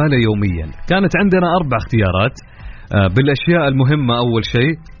يدير أعماله يوميا. كانت عندنا 4 اختيارات، بالأشياء المهمة أول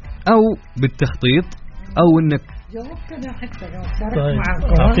شيء، أو بالتخطيط، أو إنك جاوبت أنا حتى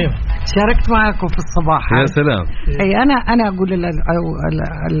شاركت معكم في الصباح. يا سلام. أي أنا أقول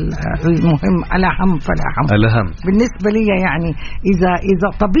المهم الأهم فالأهم. الأهم بالنسبة لي يعني إذا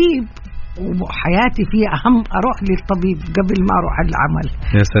طبيب وحياتي فيها أهم أروح للطبيب قبل ما أروح العمل.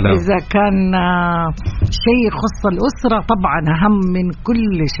 يا سلام. إذا كان شيء يخص الأسرة طبعا أهم من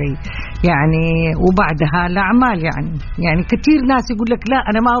كل شيء يعني، وبعدها الأعمال يعني كثير ناس يقول لك لا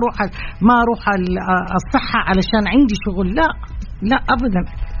أنا ما أروح الصحة علشان عندي شغل. لا أبدا.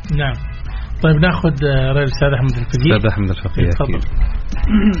 نعم. طيب ناخذ رأي الأستاذ أحمد الفقيه. أستاذ أحمد الفقيه. تفضل.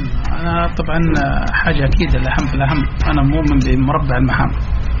 أنا طبعا حاجة أكيد الأهم في الأهم، أنا مؤمن بمربع المهام.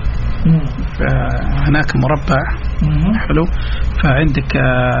 هناك مربع حلو، فعندك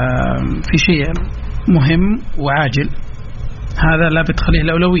في شيء مهم وعاجل، هذا لا بتخليه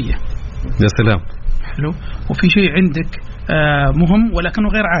الأولوية. يا سلام. حلو. وفي شيء عندك مهم ولكنه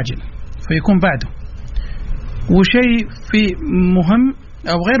غير عاجل فيكون بعده، وشيء في مهم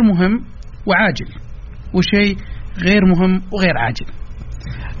أو غير مهم وعاجل، وشيء غير مهم وغير عاجل.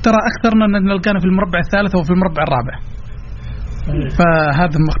 ترى أكثرنا نلقانا في المربع الثالث أو في المربع الرابع.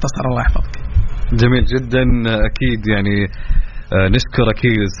 فهذا المختصر، الله يحفظك. جميل جدا. أكيد يعني نشكر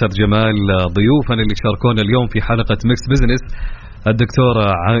أكيد أستاذ جمال ضيوفنا اللي شاركونا اليوم في حلقة ميكس بزنس. الدكتورة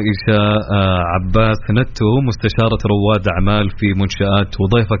عائشة عباس نتو، مستشارة رواد أعمال في منشآت،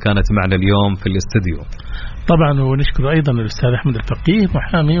 وضيفة كانت معنا اليوم في الاستديو. طبعا ونشكر أيضا الأستاذ أحمد الفقيه،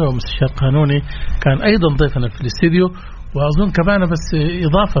 محامي ومستشار قانوني، كان أيضا ضيفنا في الاستديو. وأظن كمان بس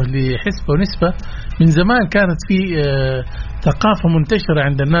إضافة لحسبة ونسبة، من زمان كانت في ثقافة منتشرة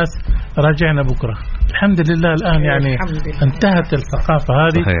عند الناس راجعنا بكرة. الحمد لله الآن يعني انتهت الثقافة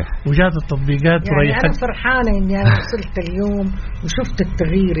هذه وجات التطبيقات يعني وريحت. أنا فرحانة إني أنا وصلت اليوم وشفت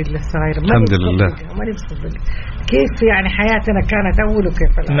التغيير اللي صاير. الحمد لله. كيف يعني حياتنا كانت أول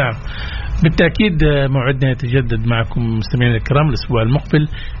وكيف الآن. نعم بالتأكيد موعدنا يتجدد معكم مستمعينا الكرام الأسبوع المقبل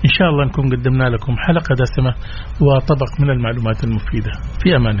إن شاء الله، نكون قدمنا لكم حلقة دسمة وطبق من المعلومات المفيدة.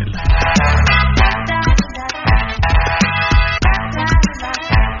 في أمان الله.